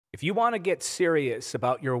If you want to get serious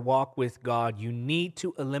about your walk with God, you need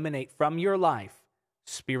to eliminate from your life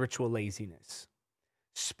spiritual laziness.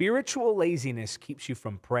 Spiritual laziness keeps you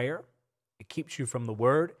from prayer. It keeps you from the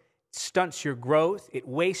Word. It stunts your growth. It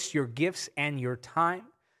wastes your gifts and your time.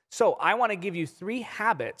 So I want to give you 3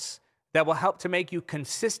 habits that will help to make you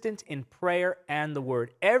consistent in prayer and the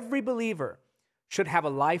Word. Every believer should have a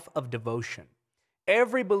life of devotion.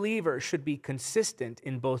 Every believer should be consistent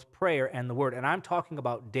in both prayer and the Word. And I'm talking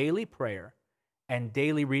about daily prayer and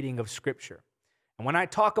daily reading of Scripture. And when I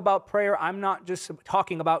talk about prayer, I'm not just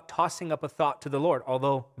talking about tossing up a thought to the Lord,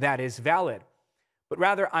 although that is valid. But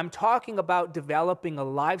rather, I'm talking about developing a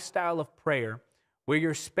lifestyle of prayer where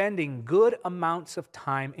you're spending good amounts of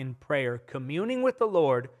time in prayer, communing with the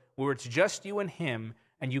Lord, where it's just you and Him,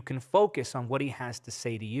 and you can focus on what He has to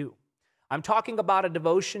say to you. I'm talking about a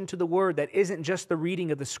devotion to the Word that isn't just the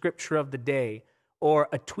reading of the Scripture of the day or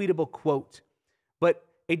a tweetable quote, but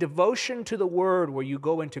a devotion to the Word where you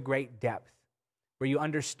go into great depth, where you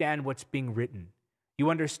understand what's being written. You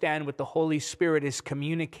understand what the Holy Spirit is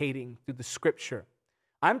communicating through the Scripture.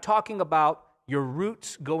 I'm talking about your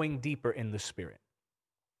roots going deeper in the Spirit.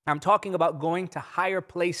 I'm talking about going to higher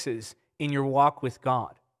places in your walk with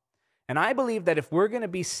God. And I believe that if we're going to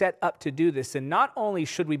be set up to do this, then not only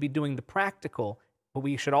should we be doing the practical, but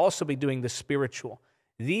we should also be doing the spiritual.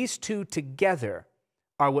 These two together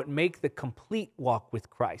are what make the complete walk with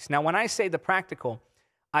Christ. Now, when I say the practical,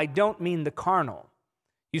 I don't mean the carnal.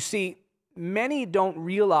 You see, many don't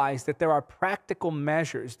realize that there are practical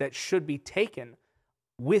measures that should be taken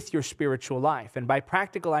with your spiritual life. And by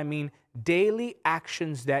practical, I mean daily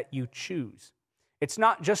actions that you choose. It's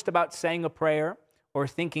not just about saying a prayer or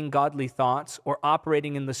thinking godly thoughts or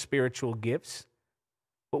operating in the spiritual gifts.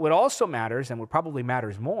 But what also matters, and what probably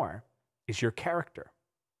matters more, is your character.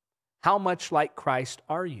 How much like Christ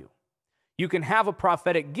are you? You can have a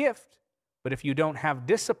prophetic gift, but if you don't have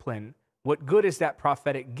discipline, what good is that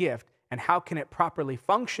prophetic gift, and how can it properly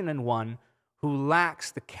function in one who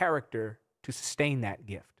lacks the character to sustain that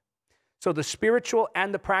gift? So the spiritual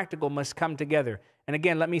and the practical must come together. And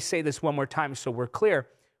again, let me say this one more time so we're clear.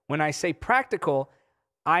 When I say practical,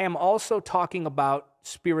 I am also talking about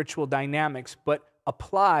spiritual dynamics, but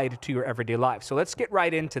applied to your everyday life. So let's get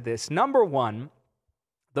right into this. Number 1,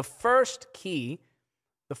 the first key,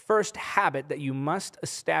 the first habit that you must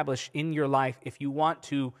establish in your life if you want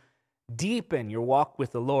to deepen your walk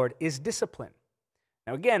with the Lord is discipline.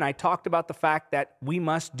 Now again, I talked about the fact that we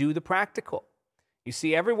must do the practical. You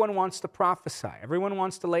see, everyone wants to prophesy. Everyone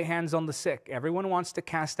wants to lay hands on the sick. Everyone wants to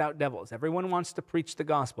cast out devils. Everyone wants to preach the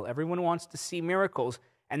gospel. Everyone wants to see miracles,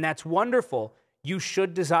 and that's wonderful. You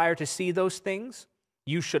should desire to see those things.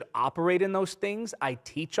 You should operate in those things. I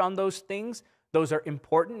teach on those things. Those are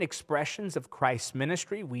important expressions of Christ's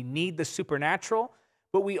ministry. We need the supernatural,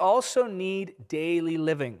 but we also need daily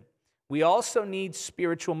living. We also need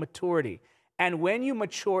spiritual maturity. And when you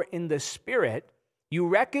mature in the Spirit, you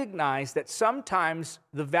recognize that sometimes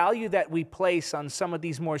the value that we place on some of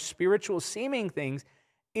these more spiritual seeming things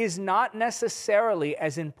is not necessarily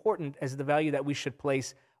as important as the value that we should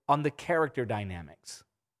place on the character dynamics,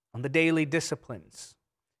 on the daily disciplines,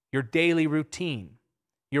 your daily routine,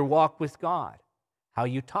 your walk with God, how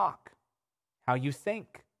you talk, how you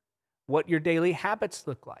think, what your daily habits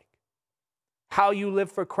look like, how you live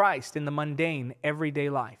for Christ in the mundane, everyday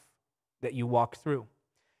life that you walk through.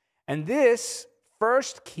 And this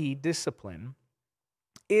first key discipline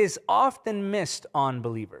is often missed on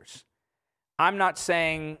believers. I'm not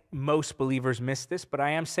saying most believers miss this, but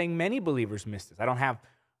I am saying many believers miss this. I don't have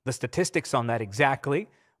the statistics on that exactly,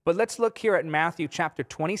 but let's look here at Matthew chapter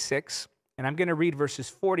 26, and I'm going to read verses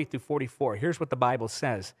 40 through 44. Here's what the Bible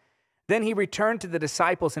says. Then he returned to the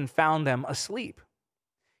disciples and found them asleep.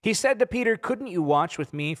 He said to Peter, "Couldn't you watch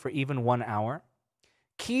with me for even 1 hour?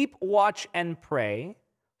 Keep watch and pray,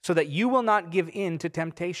 so that you will not give in to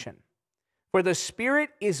temptation. For the spirit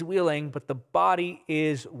is willing, but the body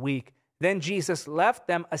is weak." Then Jesus left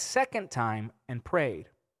them a second time and prayed,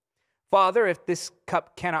 Father, if this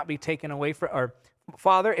cup cannot be taken away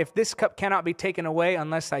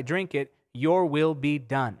unless I drink it, your will be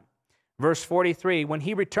done." Verse 43, when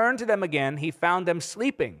he returned to them again, he found them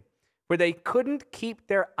sleeping, for they couldn't keep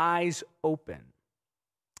their eyes open.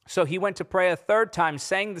 So he went to pray a third time,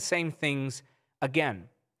 saying the same things again.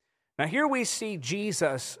 Now here we see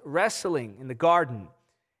Jesus wrestling in the garden,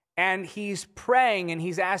 and he's praying and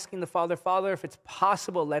he's asking the Father, "Father, if it's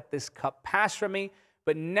possible, let this cup pass from me,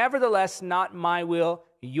 but nevertheless, not my will,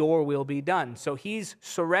 your will be done." So he's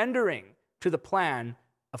surrendering to the plan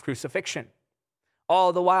of crucifixion.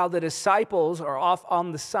 All the while the disciples are off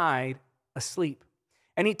on the side asleep.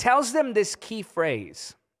 And he tells them this key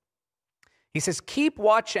phrase. He says, keep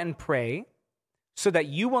watch and pray so that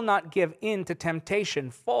you will not give in to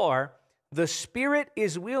temptation, for the spirit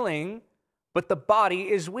is willing, but the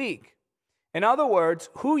body is weak. In other words,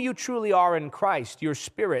 who you truly are in Christ, your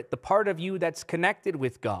spirit, the part of you that's connected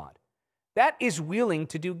with God, that is willing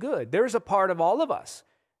to do good. There's a part of all of us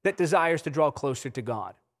that desires to draw closer to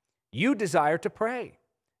God. You desire to pray.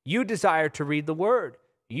 You desire to read the word.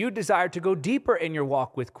 You desire to go deeper in your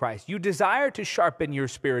walk with Christ. You desire to sharpen your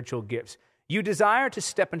spiritual gifts. You desire to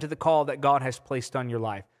step into the call that God has placed on your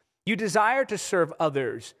life. You desire to serve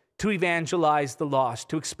others, to evangelize the lost,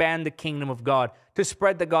 to expand the kingdom of God, to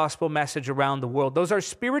spread the gospel message around the world. Those are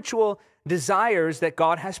spiritual desires that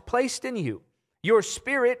God has placed in you. Your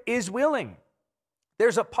spirit is willing.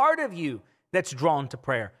 There's a part of you that's drawn to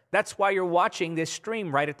prayer. That's why you're watching this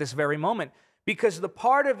stream right at this very moment, because the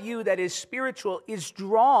part of you that is spiritual is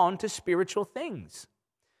drawn to spiritual things.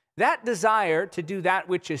 That desire to do that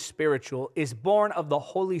which is spiritual is born of the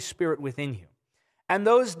Holy Spirit within you. And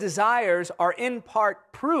those desires are in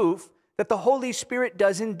part proof that the Holy Spirit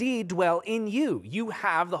does indeed dwell in you. You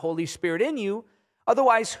have the Holy Spirit in you.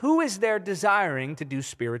 Otherwise, who is there desiring to do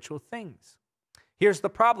spiritual things? Here's the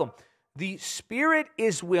problem. The Spirit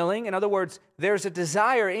is willing. In other words, there's a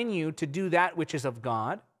desire in you to do that which is of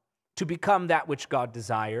God, to become that which God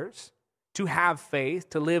desires, to have faith,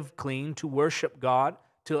 to live clean, to worship God,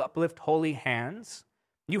 to uplift holy hands.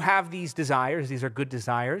 You have these desires. These are good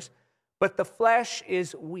desires. But the flesh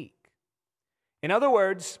is weak. In other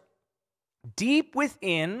words, deep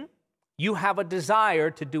within, you have a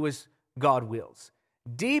desire to do as God wills.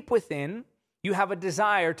 Deep within, you have a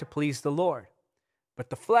desire to please the Lord.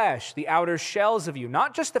 But the flesh, the outer shells of you,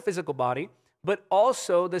 not just the physical body, but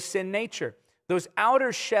also the sin nature, those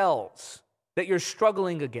outer shells that you're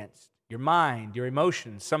struggling against, your mind, your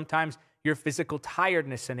emotions, sometimes your physical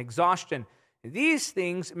tiredness and exhaustion. These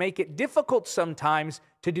things make it difficult sometimes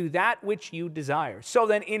to do that which you desire. So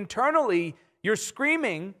then internally, you're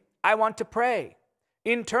screaming, I want to pray.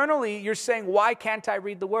 Internally, you're saying, why can't I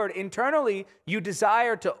read the word? Internally, you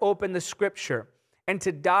desire to open the scripture and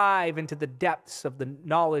to dive into the depths of the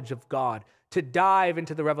knowledge of God, to dive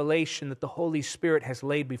into the revelation that the Holy Spirit has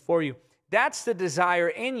laid before you. That's the desire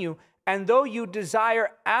in you. And though you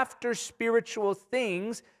desire after spiritual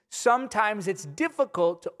things, sometimes it's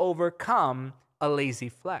difficult to overcome a lazy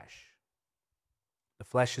flesh. The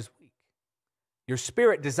flesh is weak. Your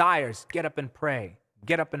spirit desires, get up and pray.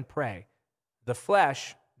 Get up and pray. The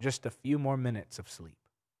flesh, just a few more minutes of sleep.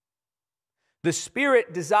 The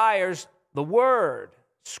spirit desires the word,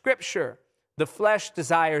 scripture. The flesh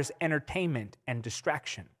desires entertainment and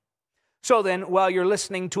distraction. So then, while you're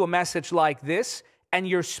listening to a message like this and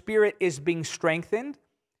your spirit is being strengthened,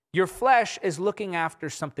 your flesh is looking after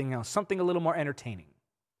something else, something a little more entertaining,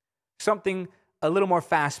 something a little more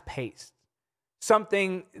fast-paced,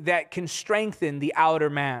 something that can strengthen the outer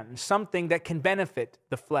man, something that can benefit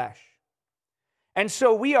the flesh. And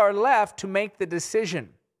so we are left to make the decision.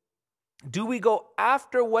 Do we go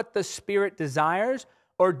after what the Spirit desires,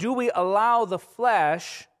 or do we allow the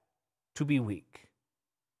flesh to be weak?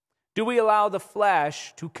 Do we allow the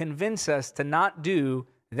flesh to convince us to not do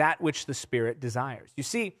that which the Spirit desires? You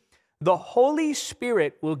see, the Holy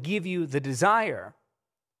Spirit will give you the desire,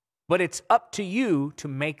 but it's up to you to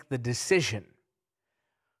make the decision.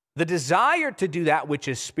 The desire to do that which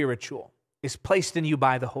is spiritual is placed in you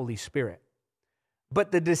by the Holy Spirit.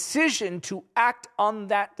 But the decision to act on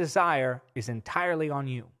that desire is entirely on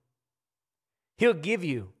you. He'll give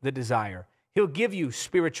you the desire. He'll give you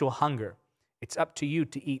spiritual hunger. It's up to you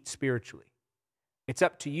to eat spiritually. It's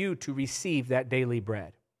up to you to receive that daily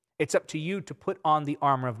bread. It's up to you to put on the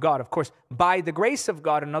armor of God. Of course, by the grace of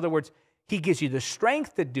God, in other words, He gives you the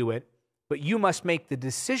strength to do it, but you must make the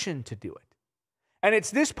decision to do it. And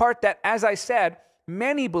it's this part that, as I said,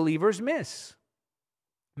 many believers miss.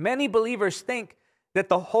 Many believers think that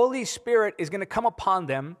the Holy Spirit is going to come upon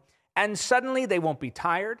them and suddenly they won't be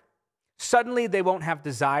tired. Suddenly they won't have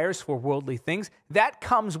desires for worldly things. That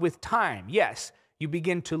comes with time. Yes, you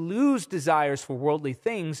begin to lose desires for worldly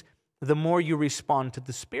things the more you respond to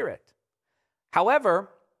the Spirit. However,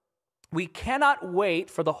 we cannot wait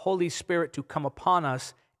for the Holy Spirit to come upon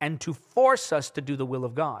us and to force us to do the will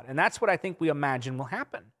of God. And that's what I think we imagine will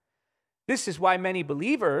happen. This is why many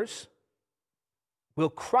believers will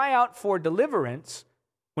cry out for deliverance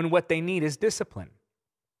when what they need is discipline.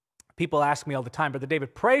 People ask me all the time, Brother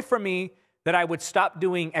David, pray for me that I would stop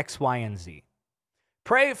doing X, Y, and Z.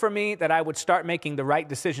 Pray for me that I would start making the right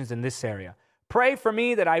decisions in this area. Pray for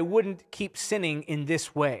me that I wouldn't keep sinning in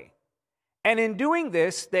this way. And in doing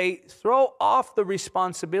this, they throw off the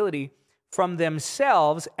responsibility from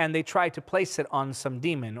themselves and they try to place it on some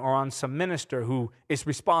demon or on some minister who is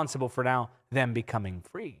responsible for now them becoming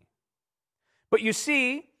free. But you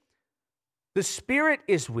see, the spirit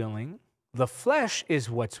is willing, the flesh is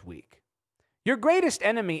what's weak. Your greatest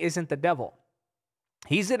enemy isn't the devil.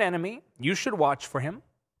 He's an enemy. You should watch for him.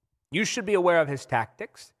 You should be aware of his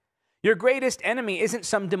tactics. Your greatest enemy isn't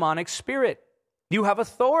some demonic spirit. You have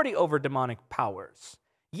authority over demonic powers.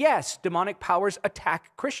 Yes, demonic powers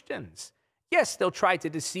attack Christians. Yes, they'll try to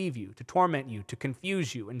deceive you, to torment you, to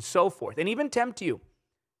confuse you, and so forth, and even tempt you.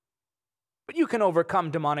 But you can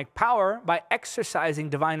overcome demonic power by exercising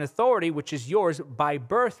divine authority, which is yours by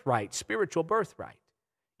birthright, spiritual birthright.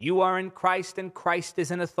 You are in Christ, and Christ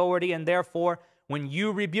is an authority, and therefore, when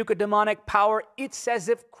you rebuke a demonic power, it's as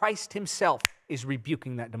if Christ himself is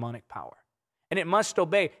rebuking that demonic power. And it must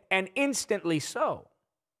obey, and instantly so.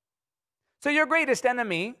 So your greatest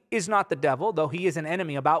enemy is not the devil, though he is an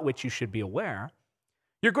enemy about which you should be aware.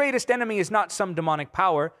 Your greatest enemy is not some demonic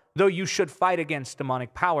power, though you should fight against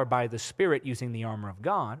demonic power by the Spirit using the armor of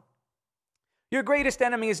God. Your greatest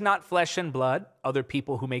enemy is not flesh and blood, other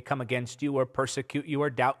people who may come against you or persecute you or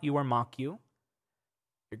doubt you or mock you.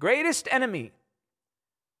 Your greatest enemy,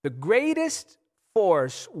 the greatest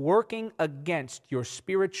force working against your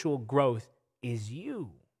spiritual growth is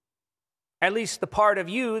you. At least the part of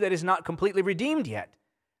you that is not completely redeemed yet.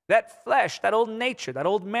 That flesh, that old nature, that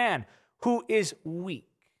old man who is weak.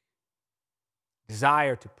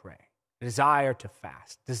 Desire to pray, desire to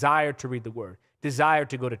fast, desire to read the word, desire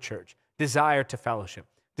to go to church, desire to fellowship,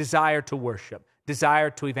 desire to worship, desire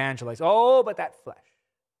to evangelize. Oh, but that flesh,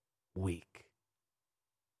 weak.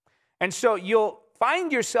 And so you'll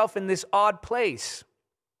find yourself in this odd place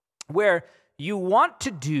where you want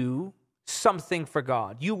to do something for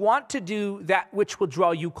God. You want to do that which will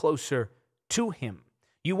draw you closer to him.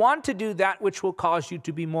 You want to do that which will cause you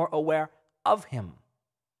to be more aware of him.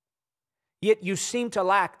 Yet you seem to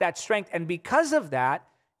lack that strength, and because of that,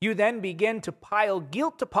 you then begin to pile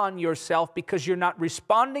guilt upon yourself because you're not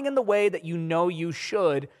responding in the way that you know you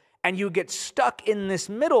should, and you get stuck in this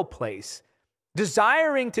middle place,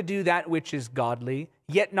 desiring to do that which is godly,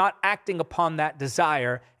 yet not acting upon that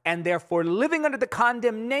desire, and therefore living under the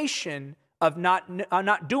condemnation of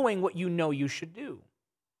not doing what you know you should do.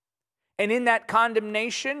 And in that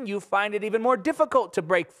condemnation, you find it even more difficult to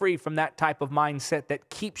break free from that type of mindset that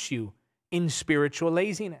keeps you in spiritual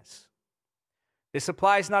laziness. This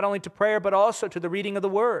applies not only to prayer, but also to the reading of the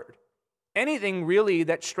Word. Anything really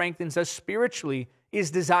that strengthens us spiritually is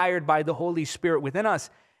desired by the Holy Spirit within us.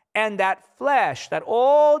 And that flesh, that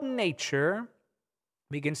old nature,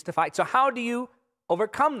 begins to fight. So how do you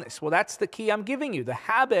overcome this? Well, that's the key I'm giving you, the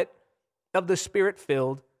habit of the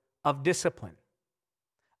Spirit-filled of discipline.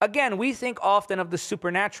 Again, we think often of the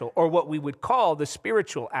supernatural, or what we would call the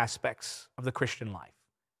spiritual aspects of the Christian life.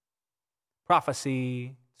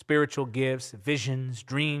 Prophecy, spiritual gifts, visions,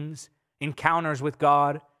 dreams, encounters with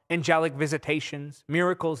God, angelic visitations,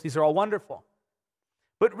 miracles, these are all wonderful.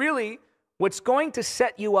 But really, what's going to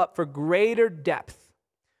set you up for greater depth,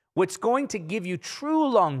 what's going to give you true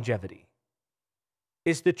longevity,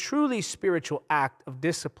 is the truly spiritual act of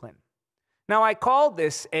discipline. Now, I call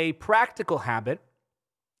this a practical habit,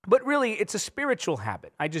 but really it's a spiritual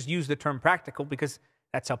habit. I just use the term practical because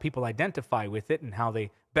that's how people identify with it and how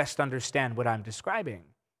they best understand what I'm describing.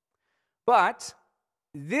 But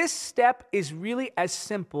this step is really as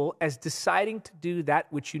simple as deciding to do that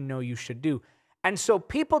which you know you should do. And so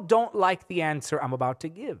people don't like the answer I'm about to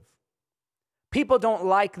give. People don't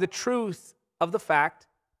like the truth of the fact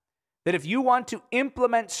that if you want to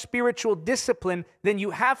implement spiritual discipline, then you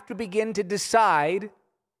have to begin to decide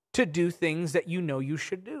to do things that you know you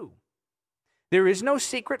should do. There is no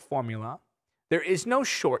secret formula. There is no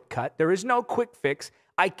shortcut. There is no quick fix.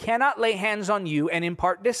 I cannot lay hands on you and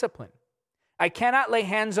impart discipline. I cannot lay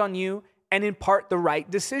hands on you and impart the right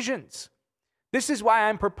decisions. This is why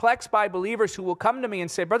I'm perplexed by believers who will come to me and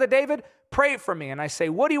say, Brother David, pray for me. And I say,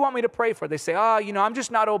 what do you want me to pray for? They say, I'm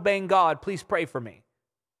just not obeying God. Please pray for me.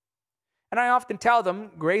 And I often tell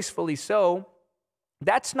them, gracefully so,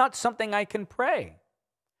 that's not something I can pray.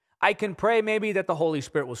 I can pray maybe that the Holy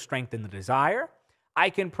Spirit will strengthen the desire. I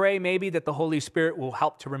can pray maybe that the Holy Spirit will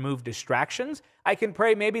help to remove distractions. I can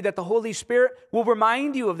pray maybe that the Holy Spirit will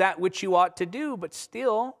remind you of that which you ought to do. But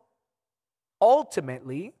still,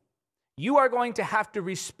 ultimately, you are going to have to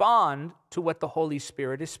respond to what the Holy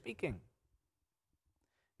Spirit is speaking.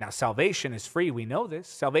 Now, salvation is free. We know this.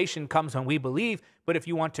 Salvation comes when we believe. But if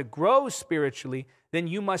you want to grow spiritually, then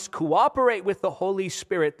you must cooperate with the Holy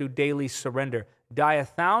Spirit through daily surrender. Die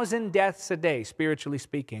 1,000 deaths a day, spiritually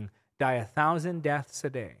speaking. Die 1,000 deaths a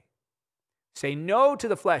day. Say no to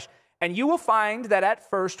the flesh. And you will find that at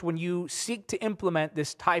first, when you seek to implement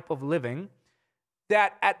this type of living,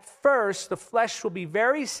 that at first the flesh will be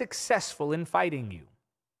very successful in fighting you.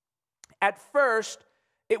 At first,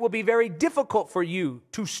 it will be very difficult for you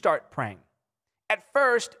to start praying. At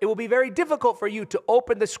first, it will be very difficult for you to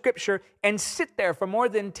open the scripture and sit there for more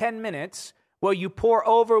than 10 minutes while you pore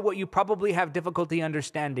over what you probably have difficulty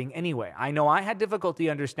understanding anyway. I know I had difficulty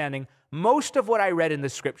understanding most of what I read in the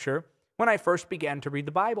scripture when I first began to read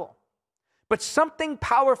the Bible. But something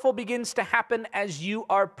powerful begins to happen as you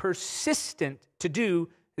are persistent to do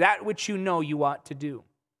that which you know you ought to do.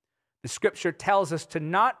 The scripture tells us to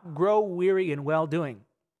not grow weary in well-doing.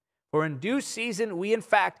 For in due season, we in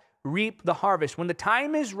fact reap the harvest. When the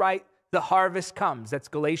time is right, the harvest comes. That's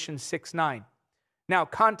Galatians 6:9. Now,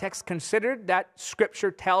 context considered, that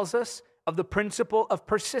scripture tells us of the principle of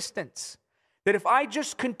persistence. That if I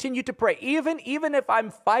just continue to pray, even if I'm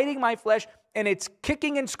fighting my flesh and it's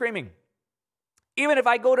kicking and screaming, even if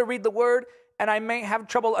I go to read the word and I may have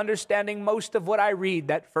trouble understanding most of what I read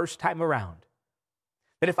that first time around,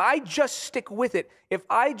 that if I just stick with it, if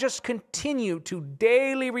I just continue to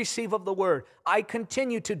daily receive of the word, I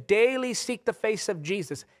continue to daily seek the face of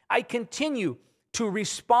Jesus, I continue to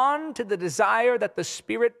respond to the desire that the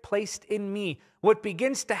Spirit placed in me, what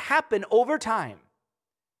begins to happen over time,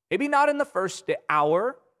 maybe not in the first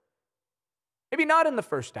hour, maybe not in the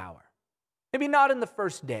first hour, maybe not in the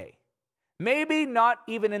first day, maybe not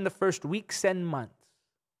even in the first weeks and months.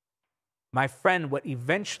 My friend, what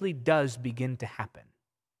eventually does begin to happen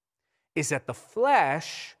is that the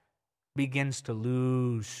flesh begins to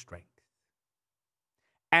lose strength.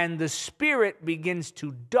 And the Spirit begins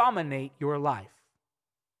to dominate your life.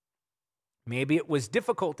 Maybe it was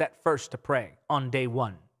difficult at first to pray on day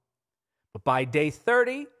 1. But by day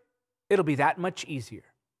 30, it'll be that much easier.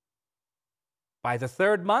 By the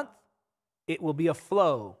 3rd month, it will be a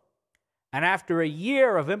flow. And after a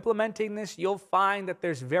year of implementing this, you'll find that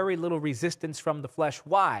there's very little resistance from the flesh.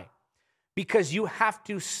 Why? Because you have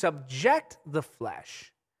to subject the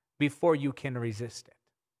flesh before you can resist it.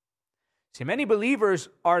 See, many believers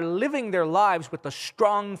are living their lives with a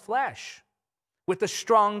strong flesh, with a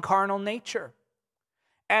strong carnal nature.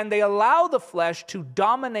 And they allow the flesh to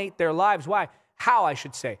dominate their lives. Why? How, I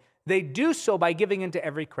should say. They do so by giving into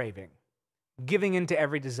every craving, giving into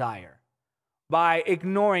every desire, by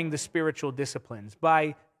ignoring the spiritual disciplines,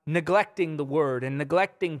 by neglecting the word and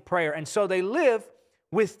neglecting prayer. And so they live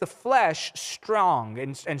with the flesh strong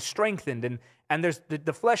and strengthened. And there's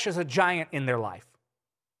the flesh is a giant in their life.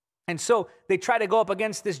 And so they try to go up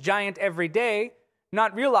against this giant every day,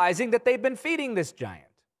 not realizing that they've been feeding this giant.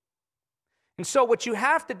 And so what you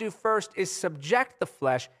have to do first is subject the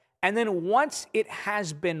flesh, and then once it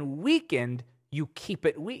has been weakened, you keep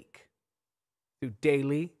it weak through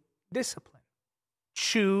daily discipline.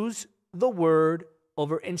 Choose the word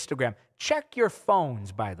over Instagram. Check your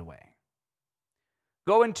phones, by the way.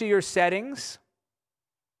 Go into your settings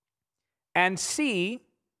and see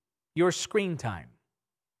your screen time.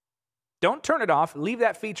 Don't turn it off. Leave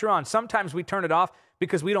that feature on. Sometimes we turn it off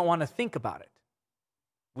because we don't want to think about it.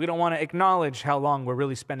 We don't want to acknowledge how long we're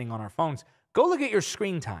really spending on our phones. Go look at your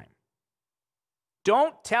screen time.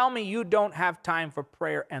 Don't tell me you don't have time for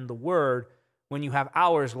prayer and the word when you have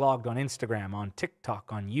hours logged on Instagram, on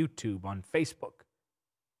TikTok, on YouTube, on Facebook.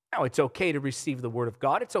 Now, it's okay to receive the word of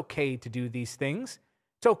God. It's okay to do these things.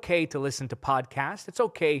 It's okay to listen to podcasts. It's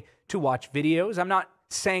okay to watch videos. I'm not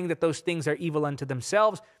saying that those things are evil unto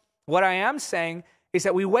themselves. What I am saying is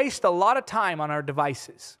that we waste a lot of time on our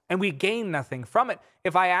devices and we gain nothing from it.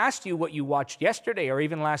 If I asked you what you watched yesterday or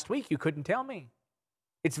even last week, you couldn't tell me.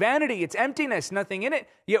 It's vanity, it's emptiness, nothing in it,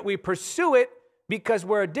 yet we pursue it because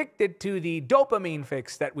we're addicted to the dopamine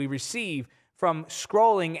fix that we receive from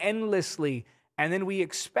scrolling endlessly, and then we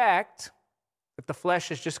expect that the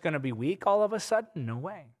flesh is just going to be weak all of a sudden. No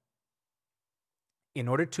way. In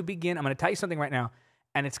order to begin, I'm going to tell you something right now,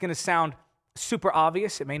 and it's going to sound super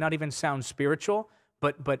obvious. It may not even sound spiritual,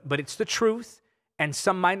 but it's the truth, and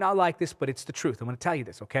some might not like this, but it's the truth. I'm going to tell you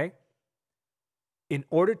this, okay? In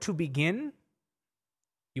order to begin,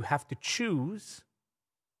 you have to choose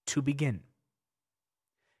to begin.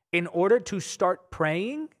 In order to start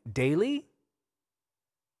praying daily,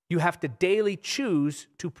 you have to daily choose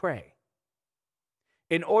to pray.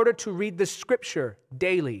 In order to read the scripture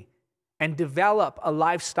daily and develop a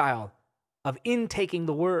lifestyle of intaking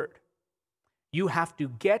the word, you have to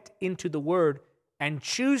get into the word and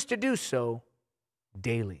choose to do so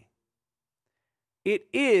daily. It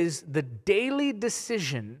is the daily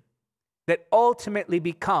decision that ultimately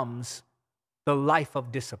becomes the life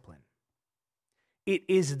of discipline. It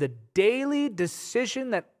is the daily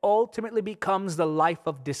decision that ultimately becomes the life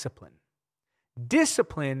of discipline.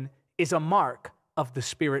 Discipline is a mark of the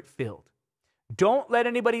Spirit-filled. Don't let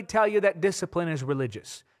anybody tell you that discipline is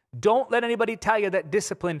religious. Don't let anybody tell you that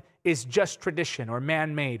discipline is just tradition or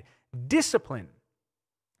man-made. Discipline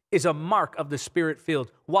is a mark of the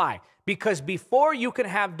Spirit-filled. Why? Because before you can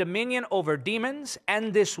have dominion over demons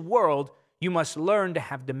and this world, you must learn to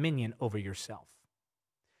have dominion over yourself.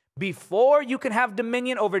 Before you can have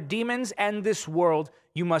dominion over demons and this world,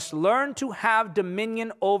 you must learn to have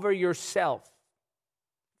dominion over yourself.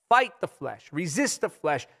 Fight the flesh, resist the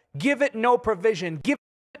flesh, give it no provision, give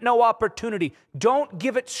it no opportunity. Don't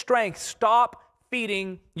give it strength. Stop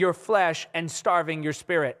feeding your flesh and starving your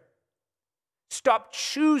spirit. Stop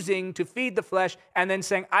choosing to feed the flesh and then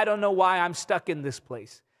saying, I don't know why I'm stuck in this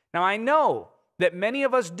place. Now, I know that many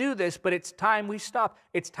of us do this, but it's time we stop.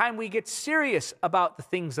 It's time we get serious about the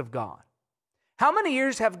things of God. How many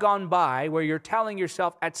years have gone by where you're telling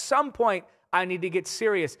yourself, at some point, I need to get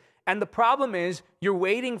serious? And the problem is, you're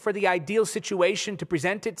waiting for the ideal situation to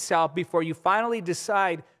present itself before you finally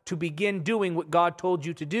decide to begin doing what God told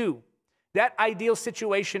you to do. That ideal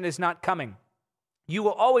situation is not coming. You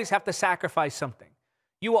will always have to sacrifice something.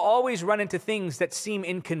 You will always run into things that seem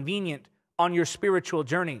inconvenient on your spiritual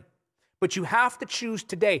journey. But you have to choose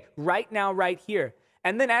today, right now, right here.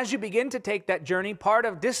 And then as you begin to take that journey, part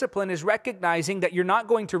of discipline is recognizing that you're not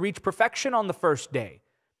going to reach perfection on the first day.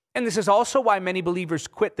 And this is also why many believers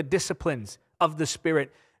quit the disciplines of the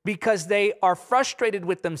Spirit, because they are frustrated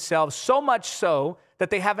with themselves, so much so that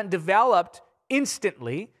they haven't developed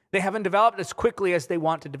instantly. They haven't developed as quickly as they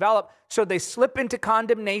want to develop. So they slip into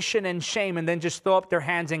condemnation and shame and then just throw up their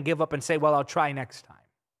hands and give up and say, well, I'll try next time.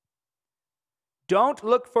 Don't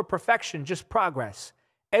look for perfection, just progress.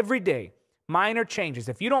 Every day, minor changes.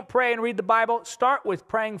 If you don't pray and read the Bible, start with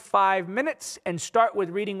praying 5 minutes and start with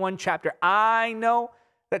reading one chapter. I know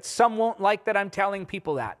that some won't like that I'm telling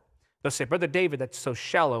people that. They'll say, Brother David, that's so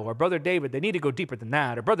shallow. Or Brother David, they need to go deeper than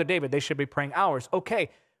that. Or Brother David, they should be praying hours. Okay,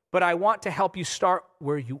 but I want to help you start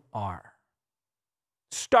where you are.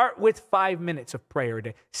 Start with 5 minutes of prayer a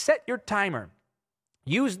day. Set your timer.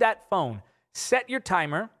 Use that phone. Set your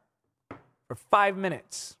timer for 5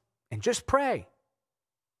 minutes and just pray.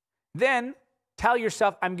 Then tell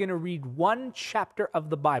yourself, I'm going to read one chapter of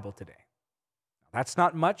the Bible today. That's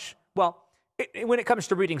not much. Well, when it comes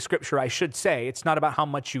to reading Scripture, I should say, it's not about how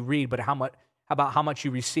much you read, but about how much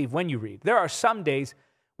you receive when you read. There are some days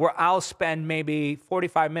where I'll spend maybe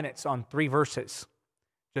 45 minutes on 3 verses,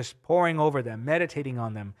 just poring over them, meditating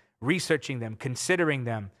on them, researching them, considering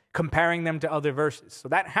them, comparing them to other verses. So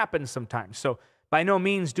that happens sometimes. So by no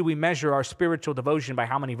means do we measure our spiritual devotion by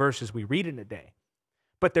how many verses we read in a day.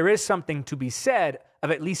 But there is something to be said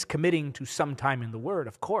of at least committing to some time in the Word,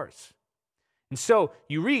 of course. And so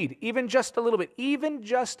you read even just a little bit,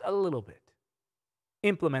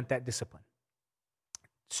 Implement that discipline.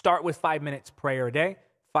 Start with 5 minutes prayer a day,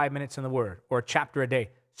 5 minutes in the Word, or a chapter a day.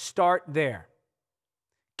 Start there.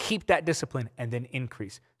 Keep that discipline and then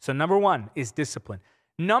increase. So number 1 is discipline.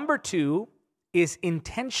 Number 2 is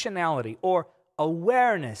intentionality or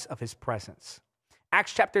awareness of His presence.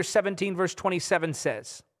 Acts chapter 17, verse 27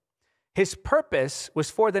 says, His purpose was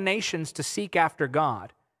for the nations to seek after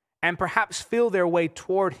God and perhaps feel their way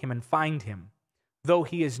toward Him and find Him, though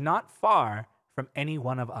He is not far from any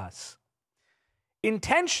one of us.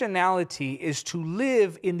 Intentionality is to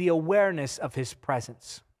live in the awareness of His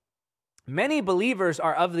presence. Many believers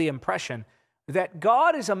are of the impression that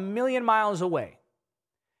God is a million miles away,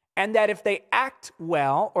 and that if they act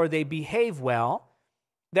well or they behave well,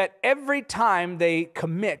 that every time they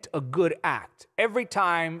commit a good act, every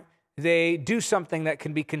time they do something that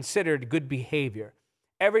can be considered good behavior,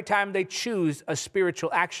 every time they choose a spiritual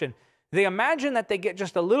action, they imagine that they get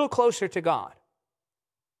just a little closer to God.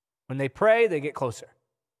 When they pray, they get closer.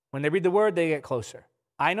 When they read the Word, they get closer.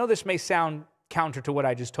 I know this may sound counter to what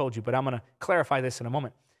I just told you, but I'm going to clarify this in a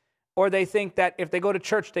moment. Or they think that if they go to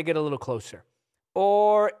church, they get a little closer.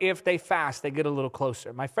 Or if they fast, they get a little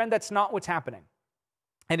closer. My friend, that's not what's happening.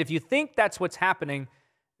 And if you think that's what's happening,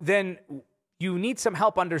 then you need some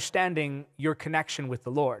help understanding your connection with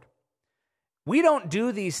the Lord. We don't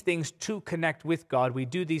do these things to connect with God. We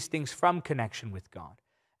do these things from connection with God.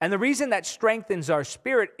 And the reason that strengthens our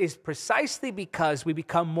spirit is precisely because we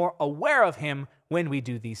become more aware of Him when we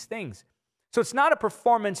do these things. So it's not a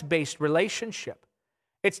performance-based relationship.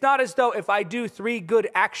 It's not as though if I do 3 good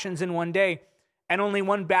actions in one day and only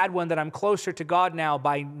one bad one that I'm closer to God now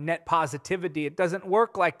by net positivity. It doesn't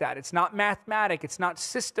work like that. It's not mathematic. It's not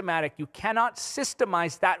systematic. You cannot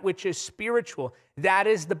systemize that which is spiritual. That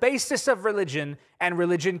is the basis of religion, and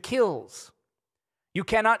religion kills. You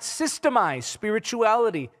cannot systemize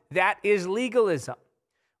spirituality. That is legalism.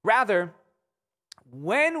 Rather,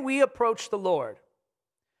 when we approach the Lord,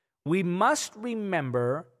 we must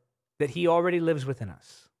remember that He already lives within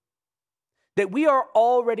us, that we are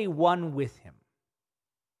already one with Him.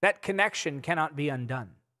 That connection cannot be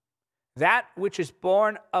undone. That which is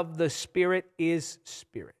born of the Spirit is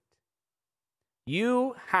spirit.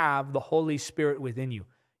 You have the Holy Spirit within you.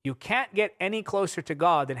 You can't get any closer to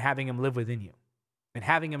God than having Him live within you, than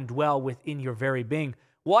having Him dwell within your very being.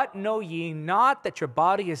 What, know ye not that your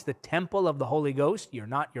body is the temple of the Holy Ghost? You're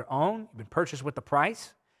not your own. You've been purchased with a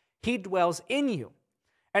price. He dwells in you.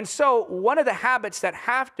 And so one of the habits that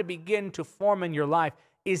have to begin to form in your life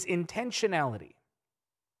is intentionality.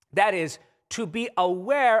 That is, to be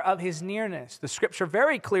aware of His nearness. The Scripture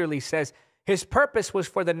very clearly says His purpose was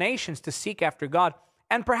for the nations to seek after God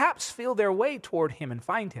and perhaps feel their way toward Him and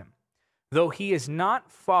find Him, though He is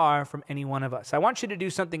not far from any one of us. I want you to do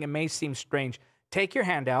something that may seem strange. Take your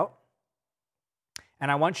hand out,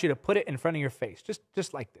 and I want you to put it in front of your face,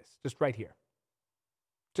 just like this, just right here,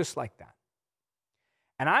 just like that.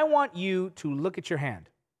 And I want you to look at your hand.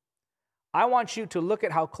 I want you to look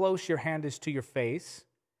at how close your hand is to your face,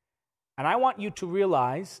 and I want you to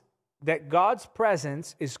realize that God's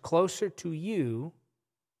presence is closer to you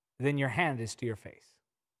than your hand is to your face.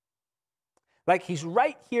 Like He's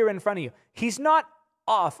right here in front of you. He's not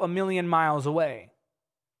off a million miles away.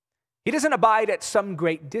 He doesn't abide at some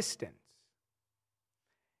great distance.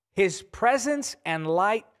 His presence and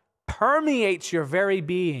light permeates your very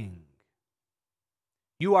being.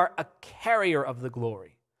 You are a carrier of the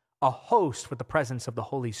glory, a host with the presence of the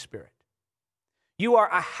Holy Spirit. You are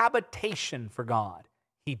a habitation for God.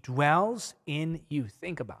 He dwells in you.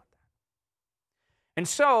 Think about that. And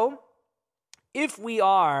so, if we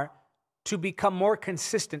are to become more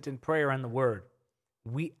consistent in prayer and the Word,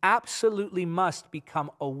 we absolutely must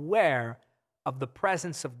become aware of the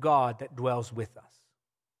presence of God that dwells with us.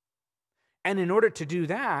 And in order to do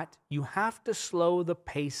that, you have to slow the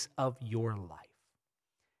pace of your life.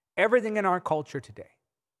 Everything in our culture today,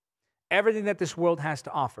 everything that this world has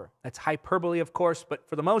to offer, that's hyperbole, of course, but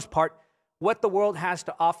for the most part, what the world has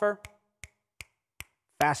to offer,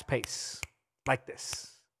 fast pace, like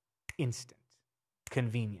this, instant,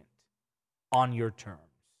 convenient, on your terms,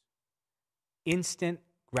 instant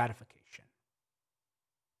gratification.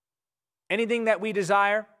 Anything that we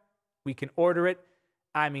desire, we can order it.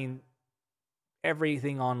 I mean,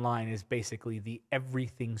 everything online is basically the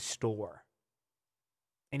everything store.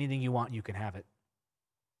 Anything you want, you can have it.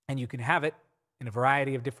 And you can have it in a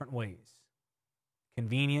variety of different ways.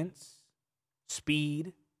 Convenience,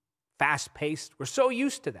 speed, fast-paced. We're so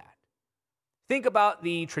used to that. Think about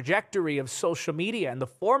the trajectory of social media and the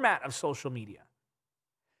format of social media.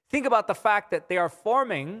 Think about the fact that they are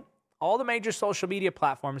forming, all the major social media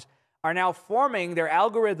platforms are now forming their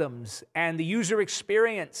algorithms and the user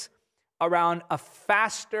experience around a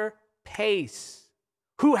faster pace.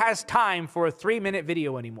 Who has time for a 3-minute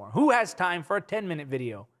video anymore? Who has time for a 10-minute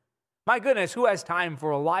video? My goodness, who has time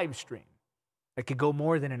for a live stream that could go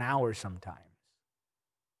more than an hour sometimes?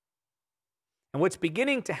 And what's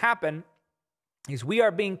beginning to happen is we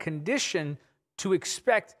are being conditioned to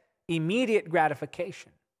expect immediate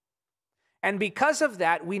gratification. And because of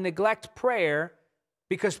that, we neglect prayer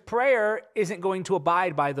because prayer isn't going to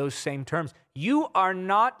abide by those same terms. You are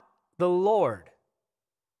not the Lord.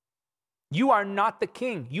 You are not the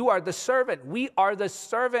king. You are the servant. We are the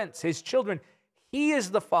servants, His children. He is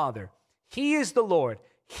the Father. He is the Lord.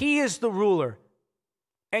 He is the ruler.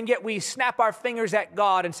 And yet we snap our fingers at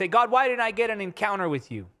God and say, God, why didn't I get an encounter with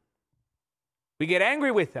you? We get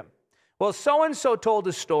angry with Him. Well, so-and-so told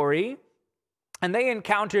a story, and they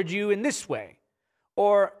encountered you in this way.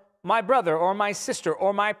 Or my brother, or my sister,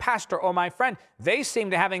 or my pastor, or my friend, they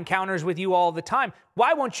seem to have encounters with you all the time.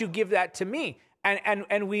 Why won't you give that to me?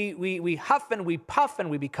 And we huff and we puff and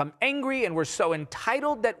we become angry and we're so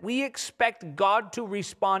entitled that we expect God to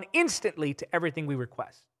respond instantly to everything we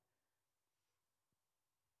request.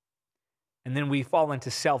 And then we fall into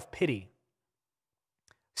self-pity,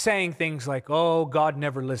 saying things like, oh, God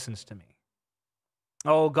never listens to me.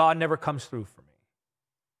 Oh, God never comes through for me.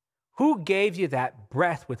 Who gave you that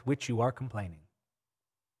breath with which you are complaining?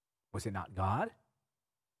 Was it not God?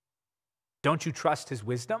 Don't you trust His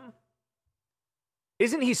wisdom?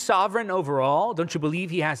 Isn't He sovereign over all? Don't you believe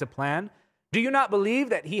He has a plan? Do you not believe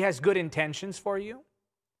that He has good intentions for you?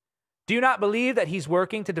 Do you not believe that He's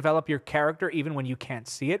working to develop your character even when you can't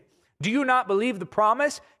see it? Do you not believe the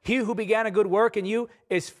promise, He who began a good work in you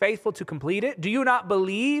is faithful to complete it? Do you not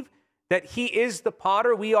believe that He is the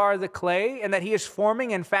potter, we are the clay, and that He is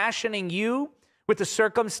forming and fashioning you with the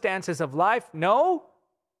circumstances of life? No.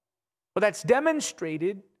 Well, that's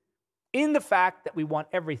demonstrated in the fact that we want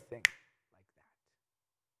everything like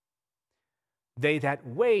that. They that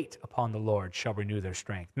wait upon the Lord shall renew their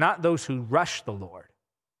strength, not those who rush the Lord.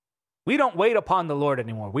 We don't wait upon the Lord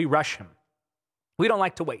anymore. We rush him. We don't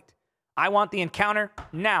like to wait. I want the encounter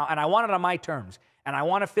now, and I want it on my terms, and I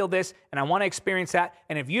want to feel this, and I want to experience that,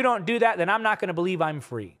 and if you don't do that, then I'm not going to believe I'm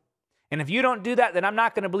free. And if you don't do that, then I'm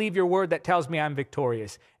not going to believe your word that tells me I'm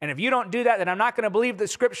victorious. And if you don't do that, then I'm not going to believe the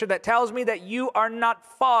scripture that tells me that you are not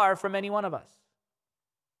far from any one of us.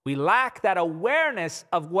 We lack that awareness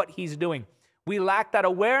of what he's doing. We lack that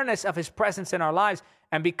awareness of his presence in our lives.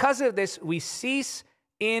 And because of this, we cease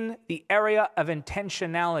in the area of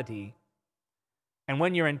intentionality. And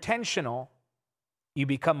when you're intentional, you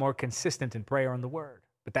become more consistent in prayer and the word.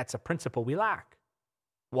 But that's a principle we lack.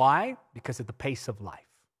 Why? Because of the pace of life.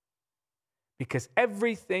 Because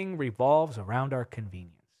everything revolves around our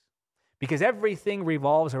convenience. Because everything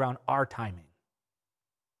revolves around our timing.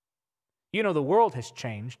 You know, the world has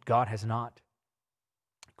changed, God has not.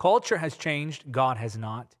 Culture has changed, God has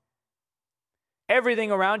not.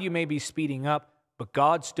 Everything around you may be speeding up, but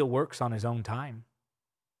God still works on his own time.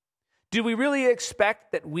 Do we really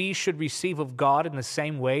expect that we should receive of God in the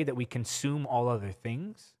same way that we consume all other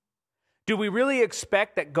things? Do we really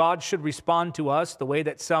expect that God should respond to us the way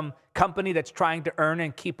that some company that's trying to earn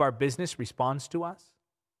and keep our business responds to us?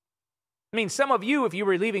 I mean, some of you, if you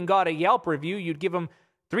were leaving God a Yelp review, you'd give him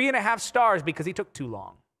 3.5 stars because he took too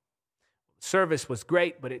long. Service was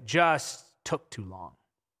great, but it just took too long.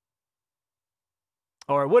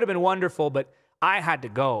 Or it would have been wonderful, but I had to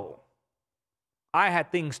go. I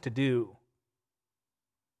had things to do.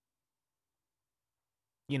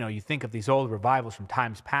 You know, you think of these old revivals from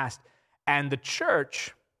times past, and the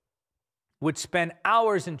church would spend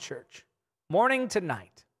hours in church, morning to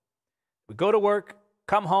night. We'd go to work,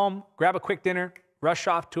 come home, grab a quick dinner, rush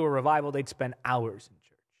off to a revival. They'd spend hours in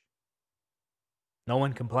church. No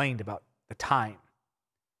one complained about the time.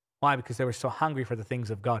 Why? Because they were so hungry for the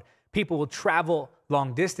things of God. People will travel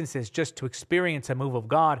long distances just to experience a move of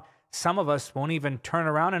God. Some of us won't even turn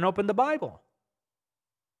around and open the Bible.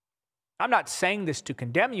 I'm not saying this to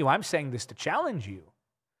condemn you. I'm saying this to challenge you.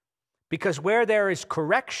 Because where there is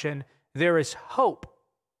correction, there is hope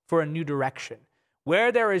for a new direction.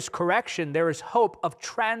 Where there is correction, there is hope of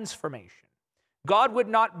transformation. God would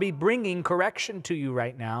not be bringing correction to you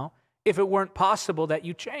right now if it weren't possible that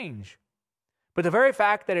you change. But the very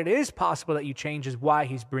fact that it is possible that you change is why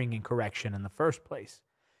he's bringing correction in the first place.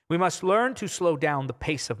 We must learn to slow down the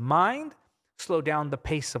pace of mind, slow down the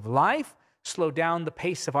pace of life, slow down the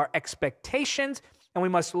pace of our expectations, and we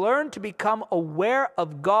must learn to become aware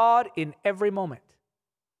of God in every moment.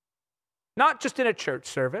 Not just in a church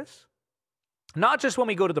service, not just when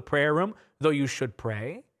we go to the prayer room, though you should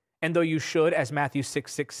pray, and though you should, as Matthew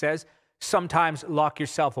 6:6 says, sometimes lock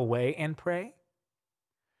yourself away and pray.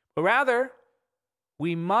 But rather,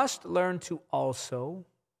 we must learn to also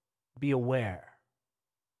be aware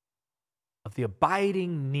of the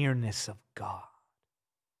abiding nearness of God.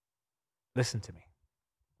 Listen to me.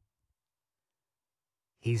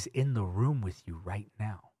 He's in the room with you right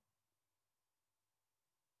now.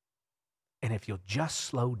 And if you'll just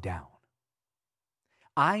slow down.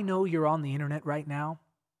 I know you're on the internet right now,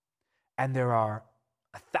 and there are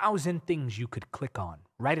 1,000 things you could click on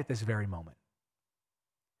right at this very moment.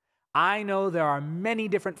 I know there are many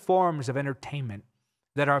different forms of entertainment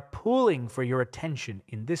that are pulling for your attention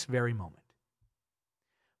in this very moment.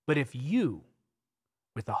 But if you,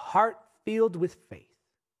 with a heart filled with faith,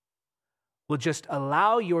 will just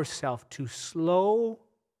allow yourself to slow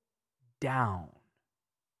down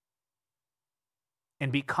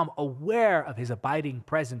and become aware of his abiding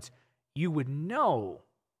presence, you would know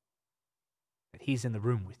that he's in the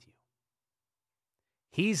room with you.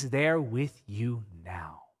 He's there with you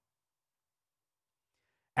now.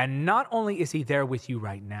 And not only is he there with you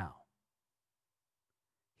right now,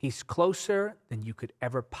 he's closer than you could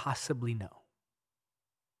ever possibly know.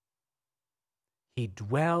 He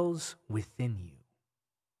dwells within you.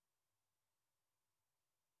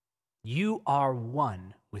 You are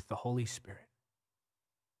one with the Holy Spirit.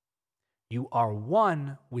 You are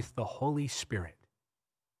one with the Holy Spirit.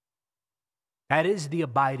 That is the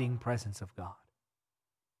abiding presence of God.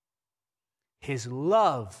 His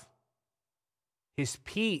love, his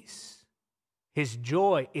peace, his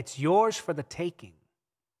joy, it's yours for the taking.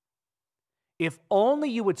 If only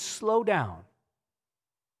you would slow down.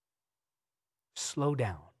 Slow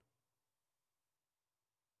down.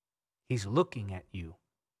 He's looking at you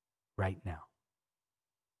right now.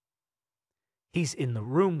 He's in the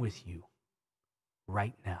room with you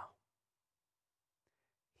right now.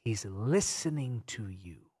 He's listening to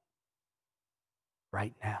you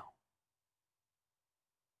right now.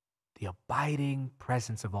 The abiding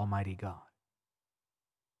presence of Almighty God.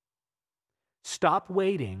 Stop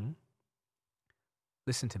waiting.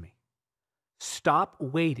 Listen to me. Stop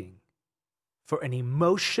waiting for an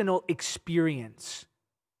emotional experience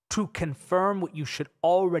to confirm what you should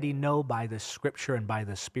already know by the Scripture and by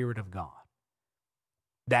the Spirit of God.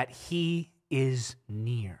 That He is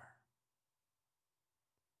near.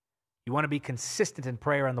 You want to be consistent in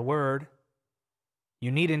prayer and the Word,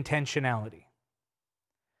 you need intentionality.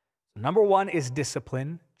 Number one is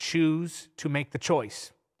discipline. Choose to make the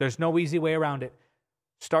choice. There's no easy way around it.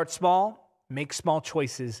 Start small, make small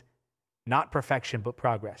choices, not perfection, but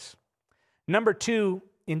progress. Number two,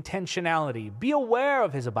 intentionality. Be aware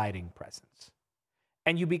of His abiding presence.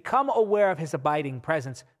 And you become aware of His abiding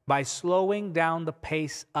presence by slowing down the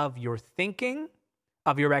pace of your thinking,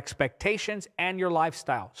 of your expectations, and your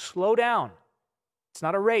lifestyle. Slow down. It's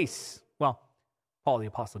not a race. Well, Paul the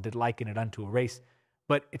Apostle did liken it unto a race,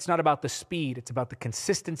 but it's not about the speed. It's about the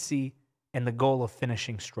consistency and the goal of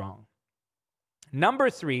finishing strong. Number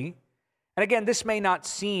three, and again, this may not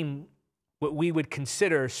seem what we would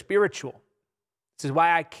consider spiritual. This is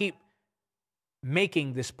why I keep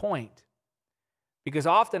making this point. Because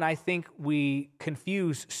often I think we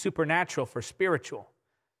confuse supernatural for spiritual.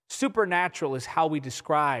 Supernatural is how we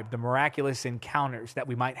describe the miraculous encounters that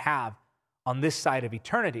we might have on this side of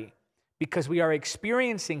eternity, because we are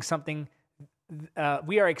experiencing something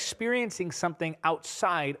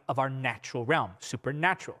outside of our natural realm,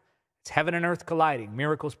 supernatural. It's heaven and earth colliding,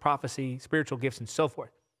 miracles, prophecy, spiritual gifts, and so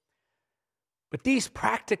forth. But these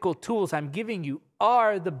practical tools I'm giving you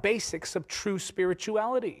are the basics of true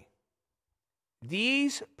spirituality.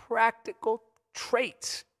 These practical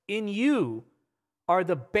traits in you are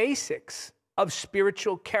the basics of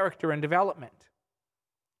spiritual character and development.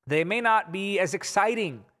 They may not be as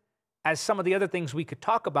exciting as some of the other things we could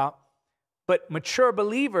talk about, but mature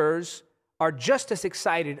believers are just as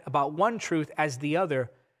excited about one truth as the other,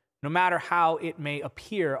 no matter how it may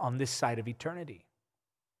appear on this side of eternity.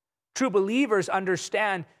 True believers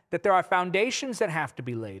understand that there are foundations that have to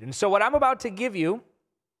be laid. And so what I'm about to give you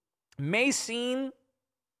may seem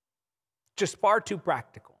just far too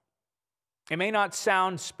practical. It may not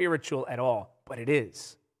sound spiritual at all, but it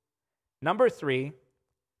is. Number three,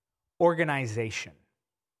 organization.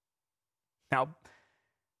 Now,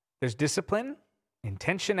 there's discipline,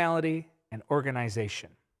 intentionality, and organization.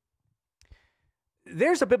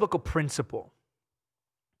 There's a biblical principle.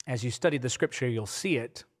 As you study the Scripture, you'll see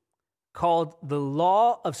it, called the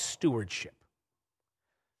law of stewardship.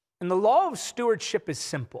 And the law of stewardship is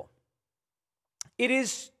simple. It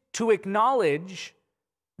is to acknowledge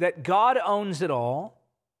that God owns it all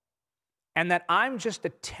and that I'm just a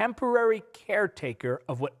temporary caretaker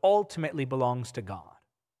of what ultimately belongs to God.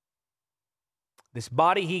 This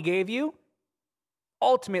body He gave you,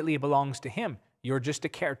 ultimately it belongs to Him. You're just a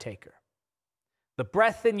caretaker. The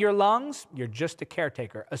breath in your lungs, you're just a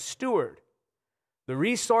caretaker, a steward. The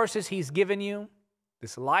resources He's given you,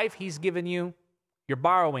 this life He's given you, you're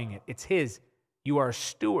borrowing it. It's His. You are a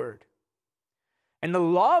steward. And the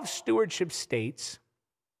law of stewardship states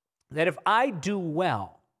that if I do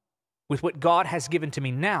well with what God has given to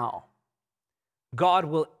me now, God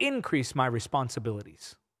will increase my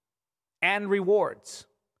responsibilities and rewards.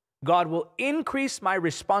 God will increase my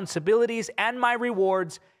responsibilities and my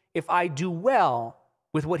rewards if I do well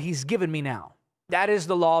with what He's given me now. That is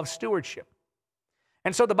the law of stewardship.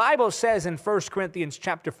 And so the Bible says in 1 Corinthians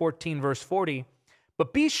chapter 14, verse 40,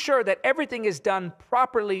 but be sure that everything is done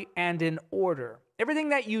properly and in order. Everything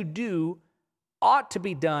that you do ought to